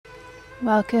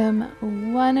Welcome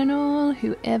one and all,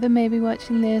 whoever may be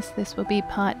watching this. This will be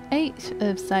part 8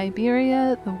 of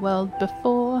Syberia, the world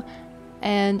before,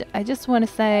 and I just want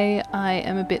to say I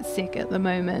am a bit sick at the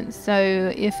moment,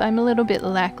 so if I'm a little bit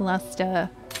lackluster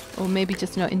or maybe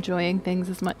just not enjoying things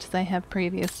as much as I have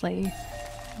previously,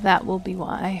 that will be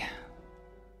why.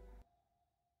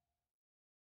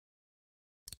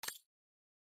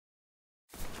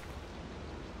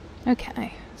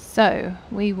 Okay, so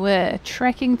we were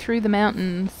trekking through the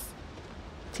mountains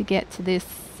to get to this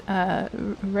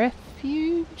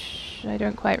refuge. I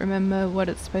don't quite remember what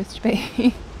it's supposed to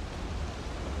be.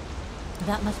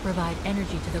 That must provide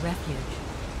energy to the refuge.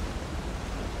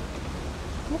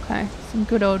 Okay, some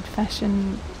good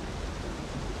old-fashioned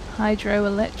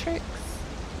hydroelectrics.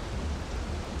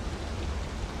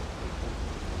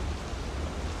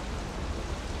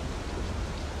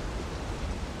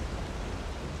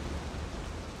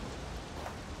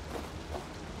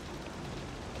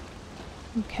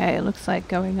 Okay, it looks like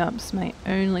going up's my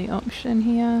only option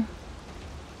here.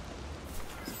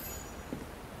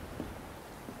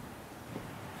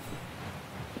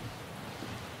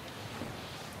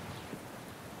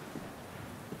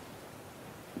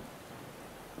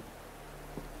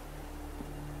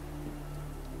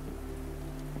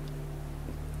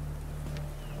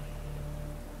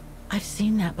 I've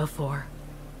seen that before.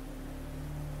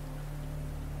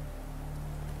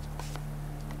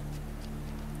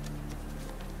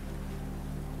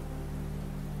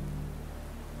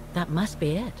 That must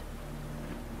be it.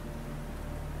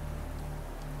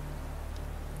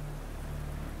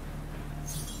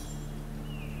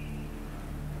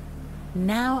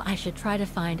 Now I should try to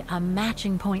find a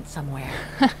matching point somewhere.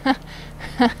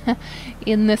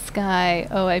 In the sky.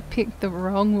 Oh, I picked the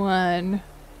wrong one.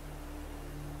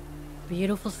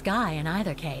 Beautiful sky in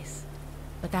either case,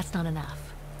 but that's not enough.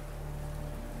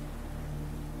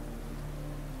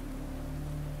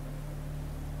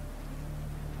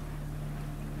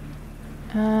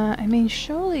 I mean,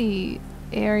 surely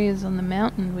areas on the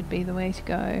mountain would be the way to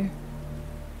go.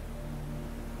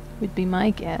 Would be my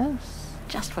guess.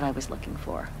 Just what I was looking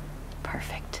for.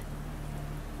 Perfect.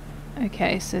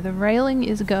 Okay, so the railing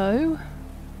is go.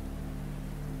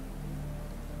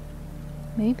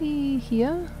 Maybe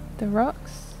here? The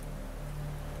rocks?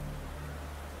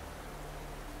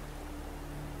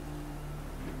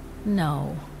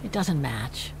 No, it doesn't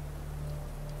match.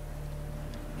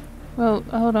 Well,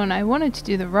 hold on, I wanted to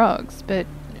do the rocks, but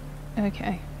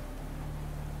okay.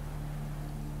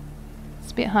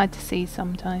 It's a bit hard to see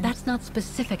sometimes. That's not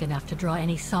specific enough to draw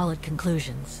any solid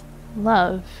conclusions.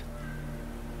 Love.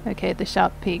 Okay, the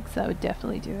sharp peaks, that would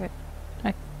definitely do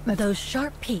it. Those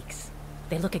sharp peaks,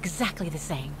 they look exactly the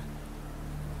same.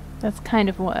 That's kind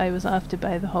of what I was after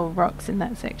by the whole rocks in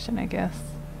that section, I guess.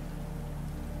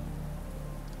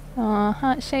 Aw,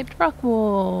 heart-shaped rock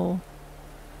wall.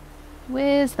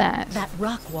 Where's that? That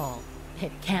rock wall.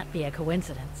 It can't be a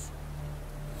coincidence.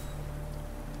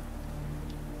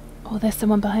 Oh, there's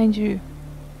someone behind you.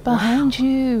 Behind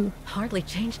you. Hardly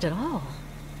changed at all.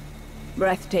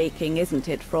 Breathtaking, isn't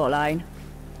it, Fräulein?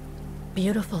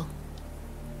 Beautiful.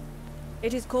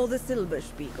 It is called the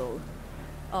Silberspiegel,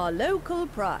 our local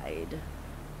pride.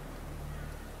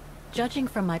 Judging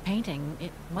from my painting,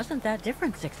 it wasn't that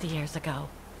different 60 years ago.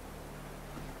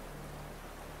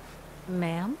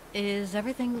 Ma'am, is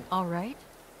everything all right?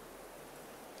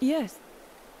 Yes.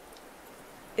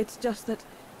 It's just that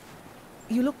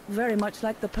you look very much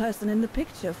like the person in the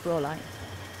picture, Fräulein.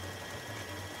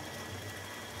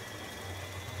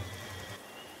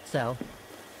 So,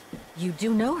 you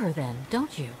do know her then,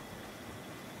 don't you?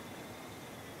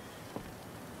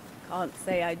 Can't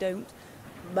say I don't,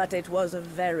 but it was a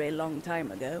very long time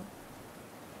ago.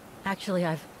 Actually,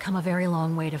 I've come a very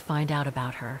long way to find out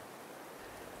about her.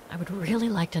 I would really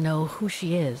like to know who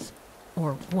she is,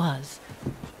 or was.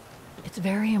 It's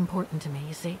very important to me,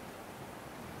 you see.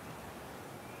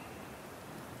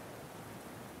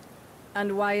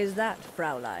 And why is that,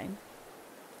 Fräulein?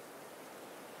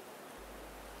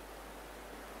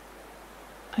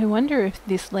 I wonder if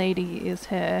this lady is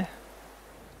her.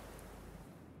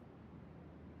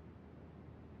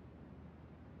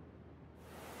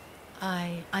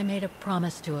 I made a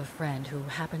promise to a friend who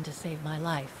happened to save my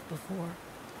life before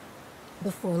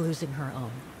losing her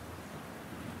own.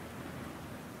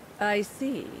 I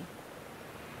see.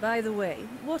 By the way,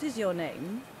 what is your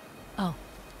name? Oh,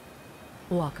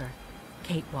 Walker.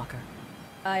 Kate Walker.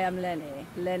 I am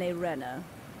Lenny Renner.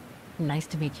 Nice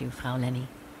to meet you, Frau Lenny.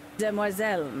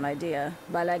 Demoiselle, my dear.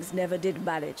 My legs never did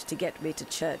manage to get me to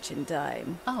church in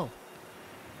time. Oh,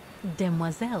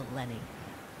 Demoiselle Lenny.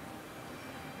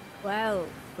 Well,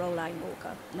 Fräulein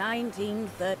Walker.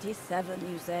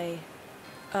 1937, you say?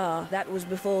 Ah, that was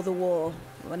before the war,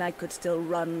 when I could still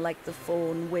run like the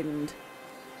fawn wind.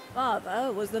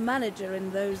 Father was the manager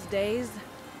in those days.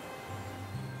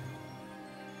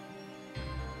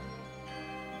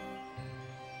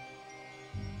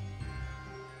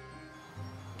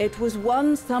 It was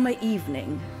one summer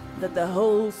evening that the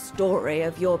whole story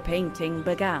of your painting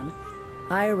began.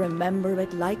 I remember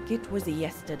it like it was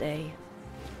yesterday.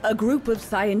 A group of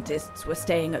scientists were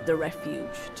staying at the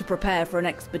refuge to prepare for an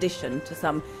expedition to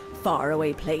some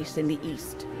faraway place in the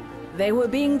east. They were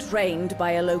being trained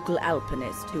by a local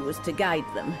alpinist who was to guide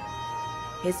them.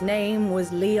 His name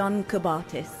was Leon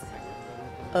Kabatis.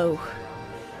 Oh,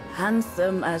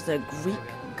 handsome as a Greek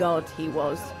god he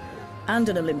was, and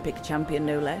an Olympic champion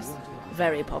no less,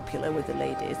 very popular with the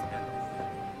ladies.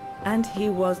 And he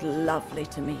was lovely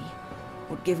to me.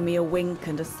 Would give me a wink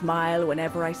and a smile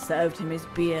whenever I served him his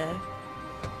beer.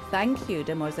 "Thank you,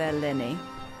 Demoiselle Lenny,"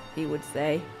 he would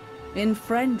say, in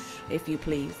French, if you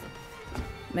please.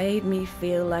 Made me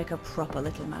feel like a proper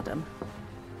little madam.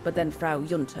 But then Frau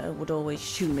Junta would always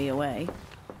shoo me away.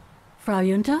 Frau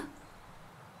Junta?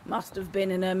 Must have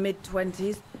been in her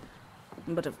mid-20s.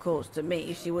 But of course, to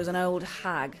me, she was an old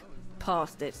hag,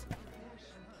 past it.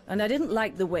 And I didn't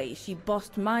like the way she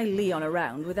bossed my Leon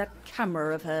around with that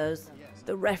camera of hers.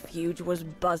 The refuge was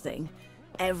buzzing.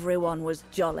 Everyone was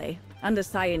jolly, and the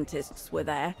scientists were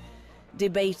there,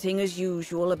 debating as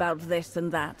usual about this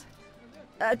and that.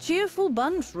 A cheerful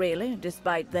bunch, really,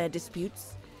 despite their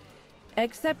disputes.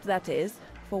 Except, that is,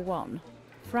 for one.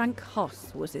 Frank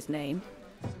Hoss was his name.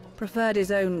 Preferred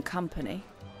his own company.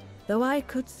 Though I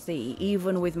could see,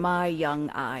 even with my young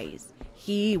eyes,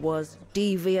 he was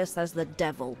devious as the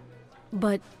devil.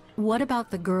 But what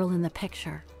about the girl in the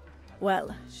picture?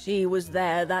 Well, she was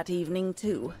there that evening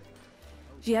too.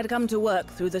 She had come to work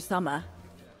through the summer.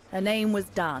 Her name was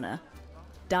Dana.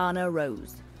 Dana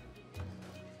Rose.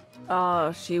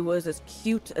 Ah, she was as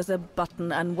cute as a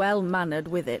button and well-mannered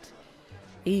with it.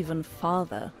 Even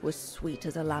father was sweet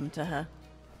as a lamb to her.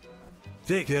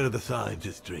 Take care of the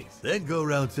scientist drinks, then go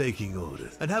round taking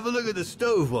orders. And have a look at the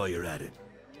stove while you're at it.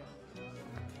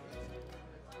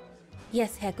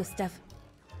 Yes, Herr Gustav.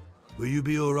 Will you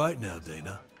be alright now,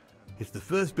 Dana? It's the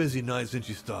first busy night since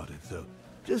you started, so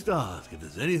just ask if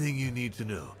there's anything you need to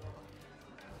know.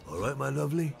 Alright, my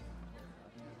lovely?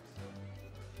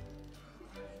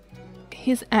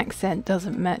 His accent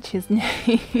doesn't match his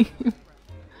name.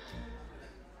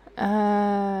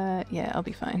 Yeah, I'll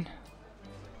be fine.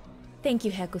 Thank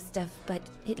you, Herr Gustav, but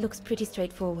it looks pretty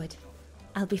straightforward.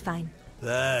 I'll be fine.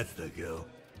 That's the girl.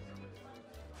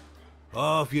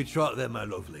 Off you trot then, my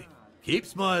lovely. Keep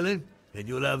smiling, and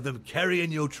you'll have them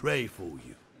carrying your tray for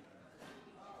you.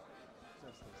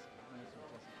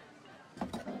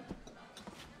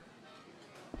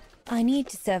 I need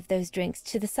to serve those drinks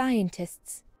to the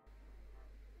scientists.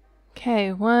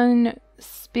 Okay, 1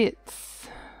 Spitz.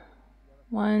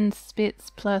 1 Spitz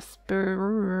plus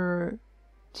 2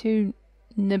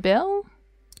 Nibel?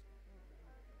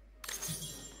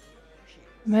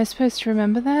 Am I supposed to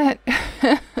remember that?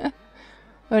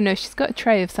 Oh no, she's got a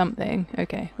tray of something.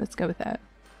 Okay, let's go with that.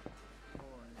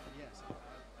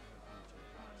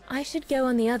 I should go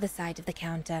on the other side of the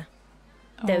counter.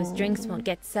 Those drinks won't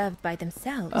get served by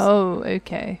themselves. Oh,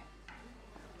 okay.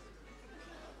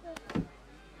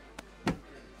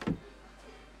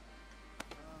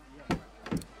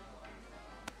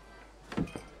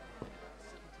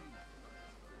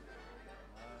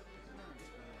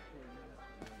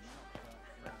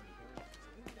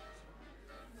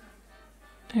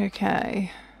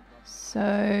 Okay,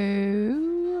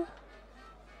 so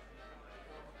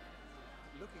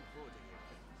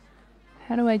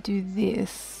how do I do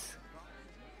this?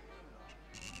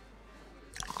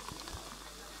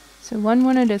 So one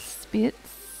wanted a Spitz.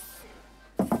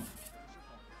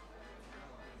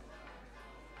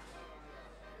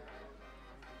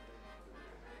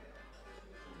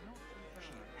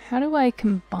 How do I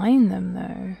combine them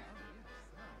though?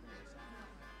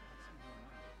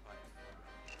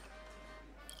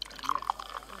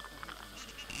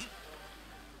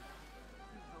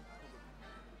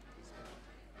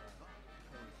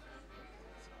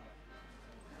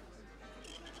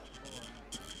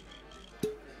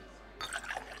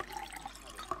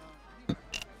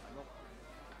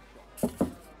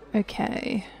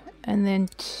 Okay, and then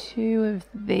 2 of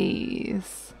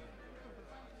these.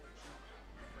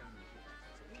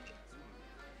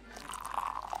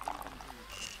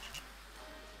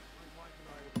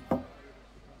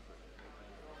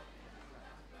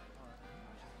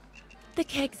 The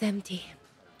keg's empty.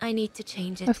 I need to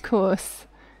change it. Of course.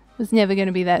 Was never going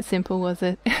to be that simple, was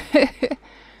it?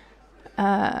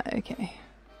 Okay.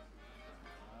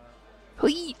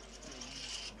 Hui!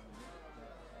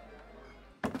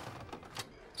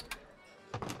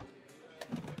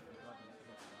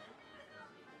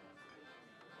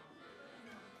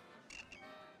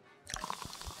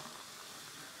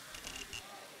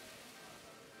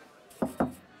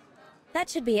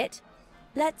 That should be it.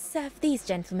 Let's serve these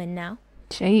gentlemen now.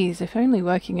 Jeez, if only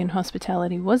working in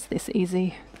hospitality was this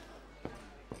easy.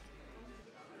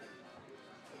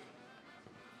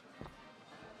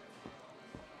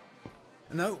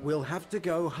 No, we'll have to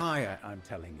go higher, I'm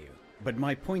telling you. But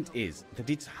my point is that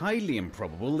it's highly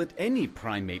improbable that any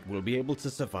primate will be able to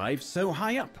survive so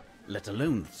high up, let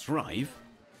alone thrive.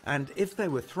 And if they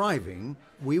were thriving,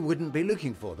 we wouldn't be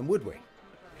looking for them, would we?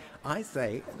 I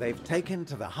say they've taken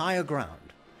to the higher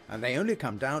ground, and they only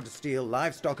come down to steal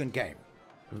livestock and game.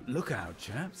 Look out,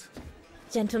 chaps.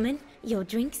 Gentlemen, your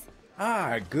drinks?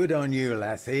 Ah, good on you,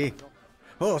 lassie.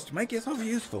 Horst, make yourself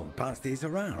useful and pass these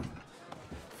around.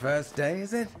 First day,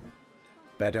 is it?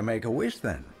 Better make a wish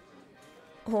then.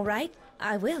 All right,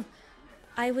 I will.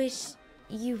 I wish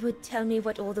you would tell me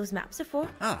what all those maps are for.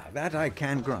 Ah, that I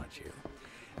can grant you.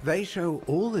 They show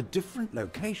all the different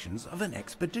locations of an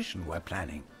expedition we're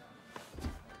planning.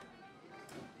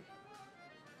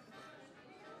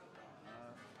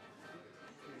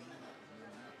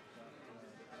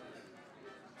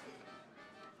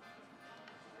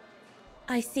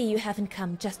 I see you haven't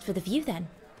come just for the view then.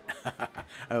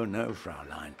 Oh no,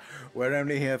 Fraulein. We're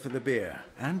only here for the beer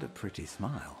and a pretty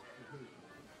smile.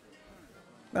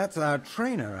 That's our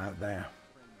trainer out there.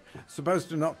 Supposed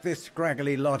to knock this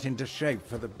scraggly lot into shape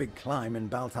for the big climb in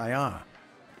Baltayar.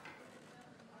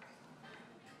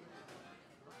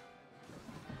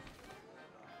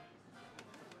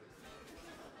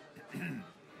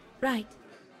 Right.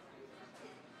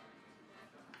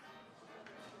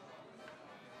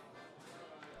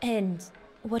 And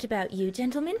what about you,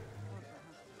 gentlemen?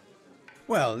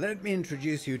 Well, let me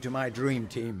introduce you to my dream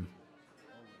team.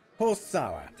 Horst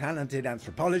Sauer, talented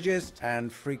anthropologist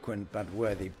and frequent but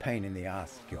worthy pain in the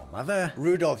ass to your mother.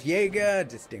 Rudolf Jäger,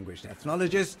 distinguished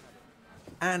ethnologist.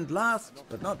 And last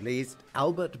but not least,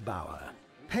 Albert Bauer,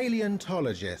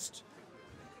 paleontologist.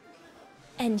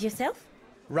 And yourself?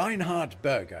 Reinhard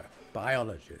Berger,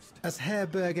 biologist. As Herr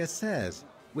Berger says,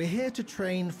 we're here to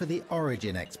train for the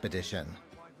Origin expedition.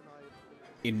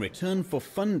 In return for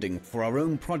funding for our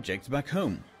own projects back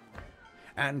home.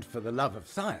 And for the love of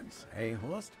science, eh,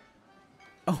 Horst?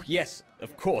 Oh yes,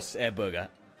 of course, Herr Berger.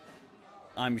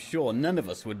 I'm sure none of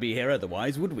us would be here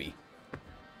otherwise, would we?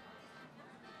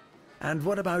 And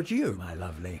what about you, my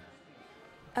lovely?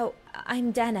 Oh,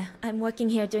 I'm Dana. I'm working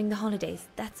here during the holidays,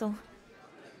 that's all.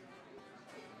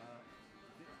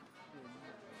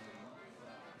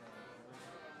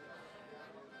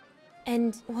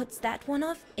 And what's that one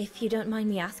of, if you don't mind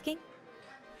me asking?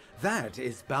 That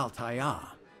is Baltayar,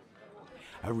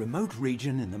 a remote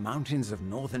region in the mountains of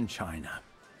northern China.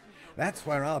 That's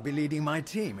where I'll be leading my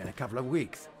team in a couple of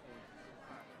weeks.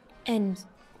 And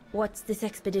what's this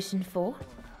expedition for?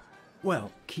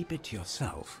 Well, keep it to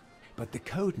yourself, but the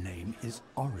code name is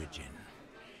Origin.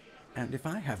 And if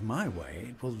I have my way,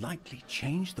 it will likely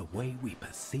change the way we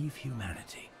perceive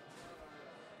humanity.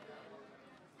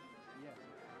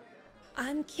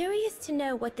 I'm curious to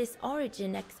know what this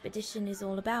Origin expedition is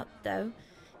all about, though.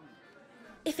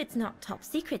 If it's not top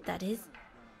secret, that is.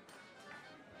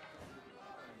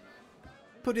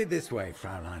 Put it this way,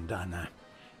 Fraulein Dana.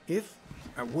 If,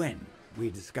 when, we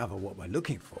discover what we're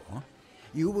looking for,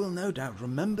 you will no doubt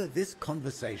remember this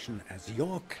conversation as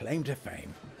your claim to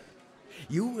fame.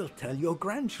 You will tell your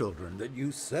grandchildren that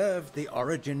you served the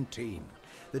Origin team,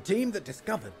 the team that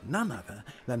discovered none other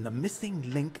than the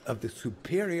missing link of the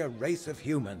superior race of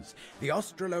humans, the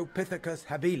Australopithecus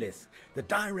habilis, the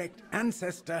direct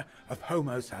ancestor of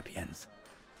Homo sapiens.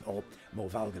 Or, more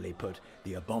vulgarly put,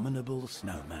 the abominable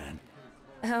snowman.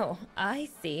 Oh, I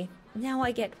see. Now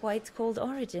I get why it's called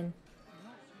Origin.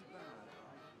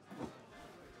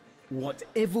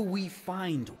 Whatever we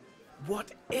find,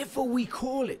 whatever we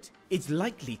call it, it's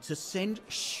likely to send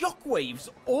shockwaves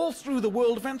all through the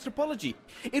world of anthropology.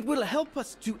 It will help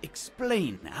us to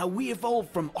explain how we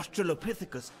evolved from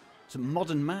Australopithecus to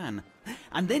modern man,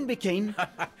 and then became...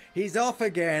 He's off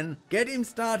again. Get him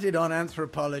started on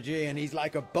anthropology and he's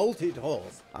like a bolted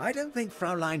horse. I don't think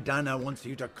Fraulein Dana wants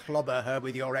you to clobber her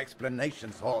with your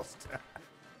explanations, Horst.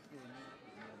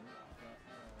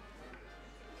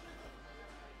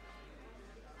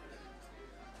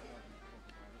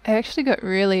 I actually got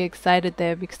really excited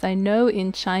there because I know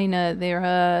in China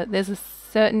there's a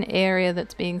certain area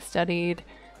that's being studied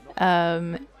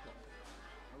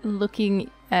looking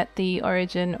at the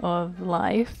origin of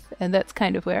life, and that's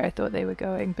kind of where I thought they were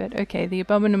going, but okay, the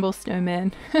abominable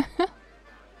snowman.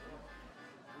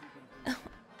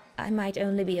 I might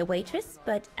only be a waitress,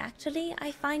 but actually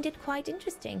I find it quite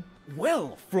interesting.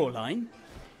 Well, Fräulein,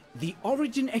 the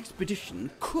Origin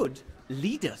expedition could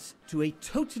lead us to a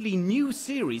totally new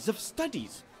series of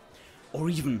studies, or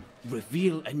even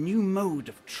reveal a new mode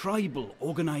of tribal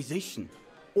organization,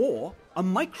 or a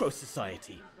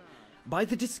micro-society, by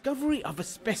the discovery of a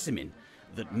specimen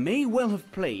that may well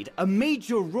have played a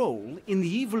major role in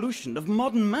the evolution of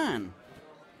modern man.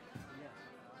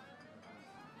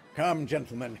 Come,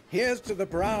 gentlemen, here's to the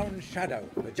Brown Shadow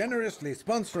for generously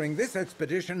sponsoring this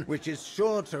expedition, which is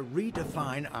sure to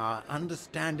redefine our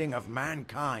understanding of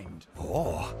mankind.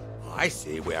 Oh, I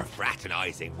see we're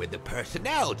fraternizing with the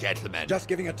personnel, gentlemen. Just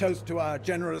giving a toast to our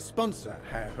generous sponsor,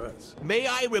 Herr Hertz. May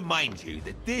I remind you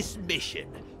that this mission,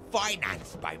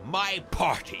 financed by my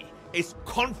party, is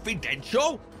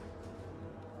confidential?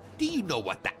 Do you know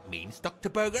what that means, Dr.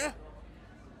 Berger?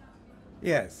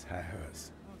 Yes, Herr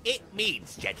Hertz. It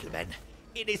means, gentlemen,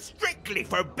 it is strictly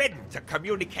forbidden to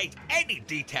communicate any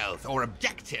details or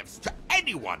objectives to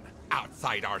anyone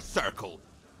outside our circle,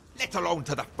 let alone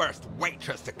to the first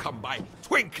waitress to come by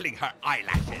twinkling her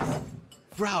eyelashes.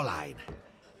 Fraulein,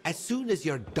 as soon as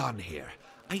you're done here,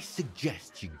 I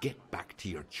suggest you get back to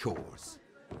your chores.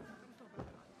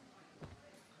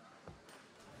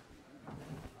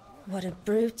 What a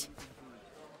brute.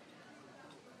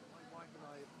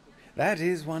 That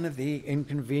is one of the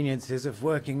inconveniences of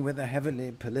working with a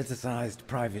heavily politicized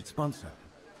private sponsor.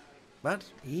 But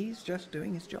he's just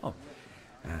doing his job.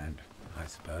 And I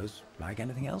suppose, like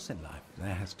anything else in life,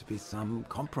 there has to be some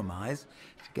compromise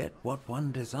to get what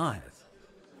one desires.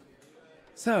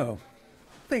 So,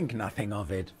 think nothing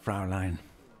of it, Fraulein.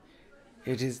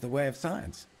 It is the way of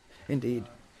science. Indeed,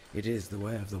 it is the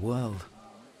way of the world.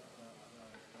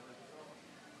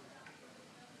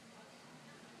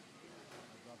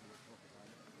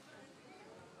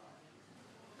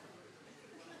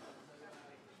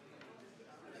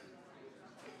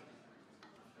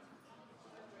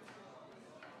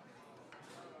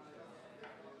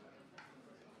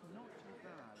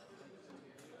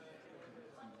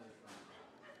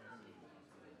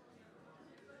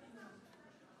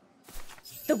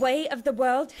 The way of the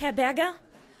world, Herr Berger?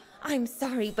 I'm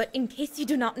sorry, but in case you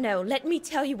do not know, let me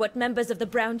tell you what members of the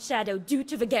Brown Shadow do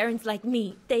to Vagarans like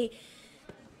me. They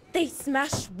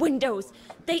smash windows.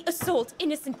 They assault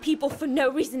innocent people for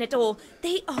no reason at all.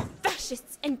 They are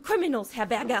fascists and criminals, Herr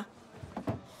Berger.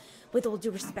 With all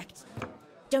due respect,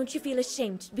 don't you feel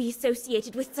ashamed to be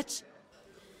associated with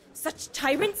such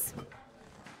tyrants?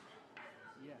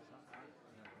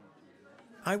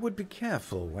 I would be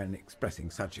careful when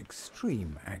expressing such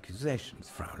extreme accusations,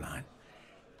 Fraulein.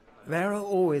 There are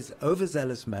always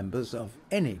overzealous members of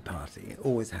any party,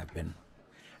 always have been.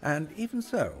 And even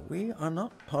so, we are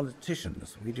not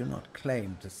politicians. We do not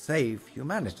claim to save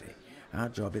humanity. Our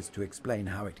job is to explain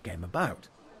how it came about.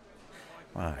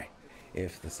 Why,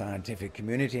 if the scientific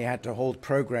community had to hold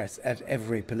progress at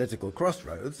every political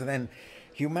crossroads, then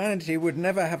humanity would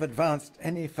never have advanced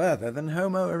any further than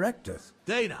Homo erectus.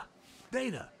 Dana!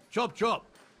 Dana! Chop chop!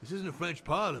 This isn't a French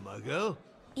parlor, my girl.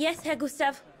 Yes, Herr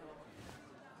Gustav.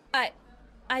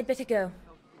 I'd better go.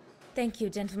 Thank you,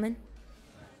 gentlemen.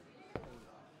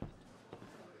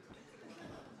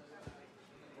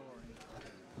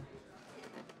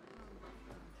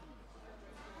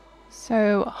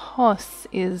 So, Hoss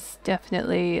is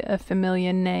definitely a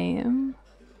familiar name.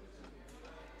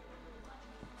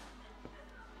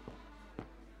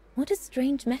 What a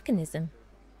strange mechanism.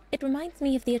 It reminds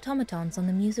me of the automatons on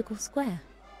the musical square.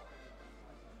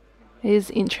 It is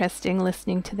interesting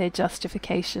listening to their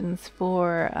justifications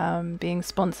for being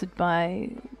sponsored by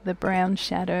the Brown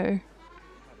Shadow.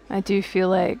 I do feel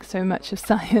like so much of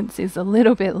science is a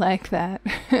little bit like that.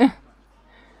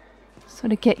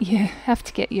 Sort of have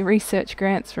to get your research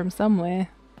grants from somewhere.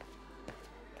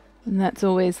 And that's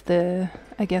always the,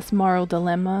 I guess, moral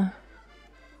dilemma.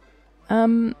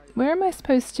 Where am I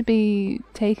supposed to be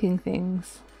taking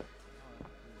things?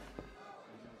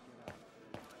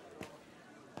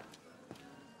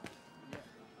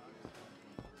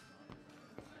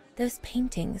 Those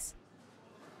paintings.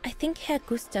 I think Herr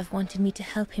Gustav wanted me to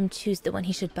help him choose the one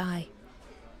he should buy.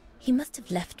 He must have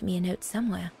left me a note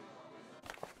somewhere.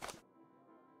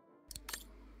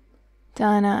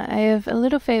 Dana, I have a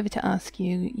little favor to ask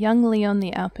you. Young Leon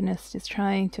the Alpinist is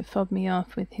trying to fob me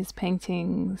off with his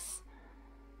paintings.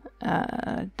 So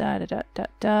I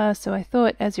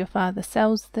thought as your father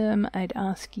sells them, I'd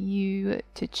ask you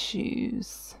to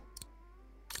choose.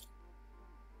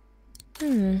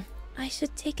 I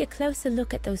should take a closer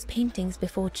look at those paintings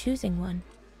before choosing one.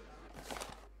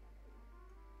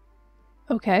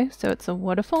 Okay, so it's a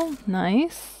waterfall.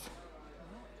 Nice.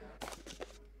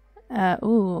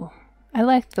 Ooh. I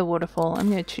like the waterfall. I'm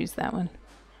going to choose that one.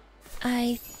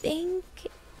 I think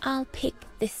I'll pick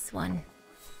this one.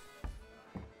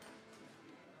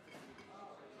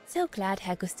 So glad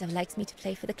Herr Gustav likes me to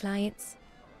play for the clients.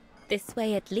 This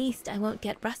way at least I won't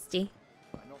get rusty.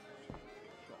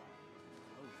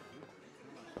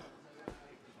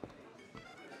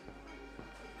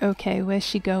 Okay, where's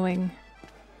she going?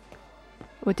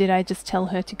 Or did I just tell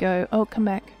her to go? Oh, come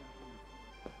back.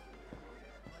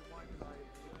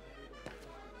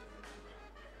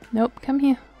 Nope, come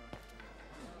here.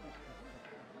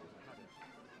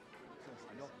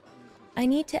 I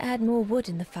need to add more wood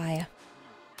in the fire.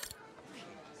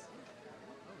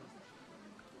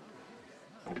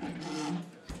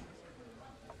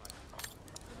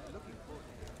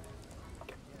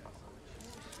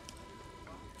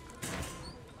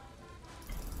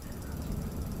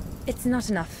 It's not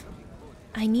enough.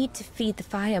 I need to feed the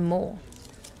fire more.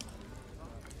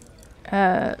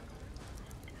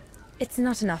 It's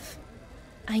not enough.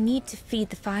 I need to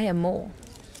feed the fire more.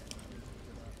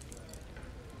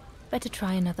 Better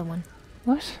try another one.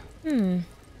 What?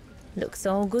 Looks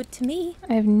all good to me.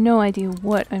 I have no idea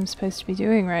what I'm supposed to be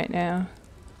doing right now.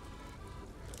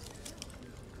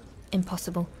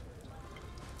 Impossible.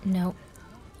 No.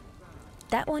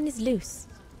 That one is loose.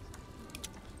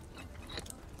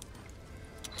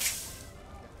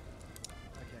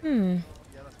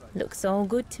 Looks all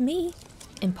good to me.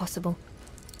 Impossible.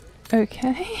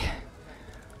 Okay.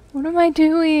 What am I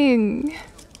doing?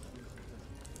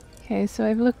 Okay, so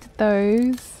I've looked at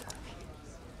those.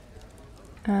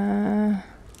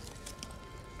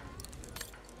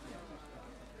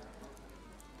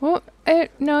 What?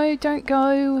 No, don't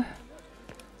go.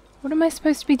 What am I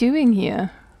supposed to be doing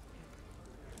here?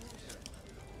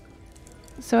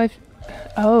 So I've...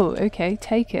 Oh, okay,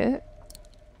 take it.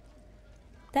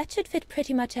 That should fit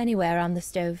pretty much anywhere on the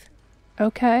stove.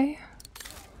 Okay.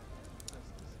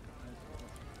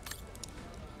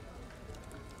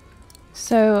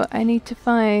 So I need to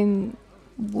find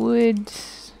wood.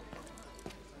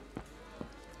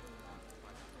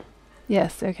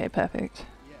 Yes, okay, perfect.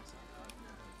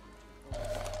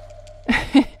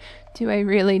 Do I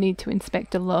really need to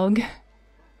inspect a log?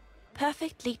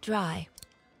 Perfectly dry.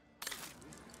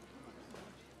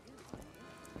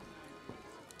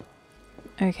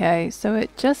 Okay, so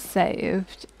it just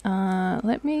saved. I'm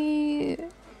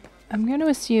going to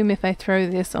assume if I throw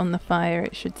this on the fire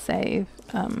it should save.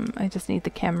 I just need the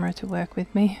camera to work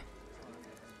with me.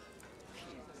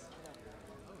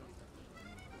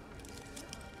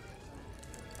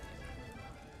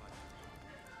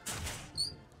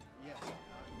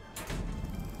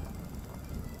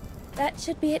 That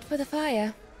should be it for the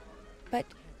fire. But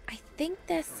I think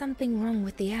there's something wrong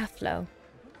with the airflow.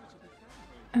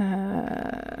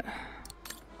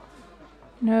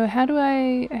 No, how do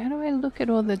I look at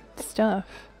all the stuff?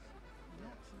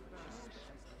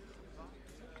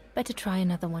 Better try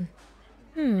another one.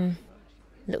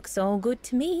 Looks all good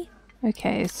to me.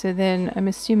 Okay, so then I'm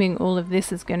assuming all of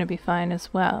this is going to be fine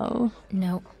as well.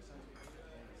 No.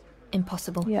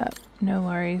 Impossible. Yeah, no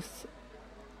worries.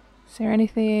 Is there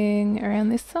anything around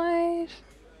this side?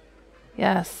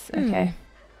 Yes, okay.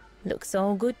 Looks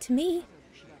all good to me.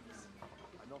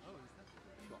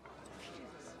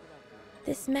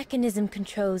 This mechanism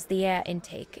controls the air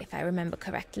intake, if I remember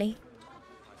correctly.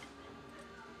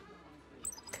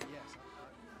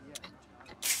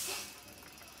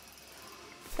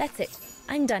 That's it.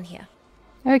 I'm done here.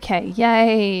 Okay,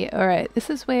 yay! Alright, this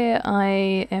is where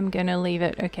I am going to leave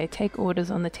it. Okay, take orders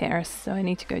on the terrace, so I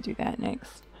need to go do that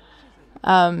next.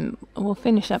 We'll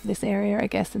finish up this area, I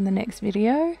guess, in the next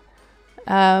video.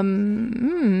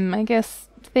 I guess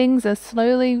things are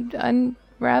slowly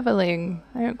unraveling.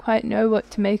 I don't quite know what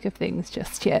to make of things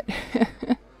just yet.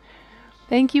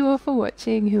 Thank you all for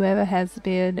watching, whoever has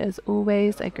been. As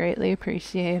always, I greatly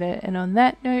appreciate it. And on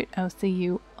that note, I'll see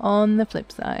you on the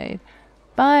flip side.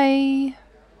 Bye!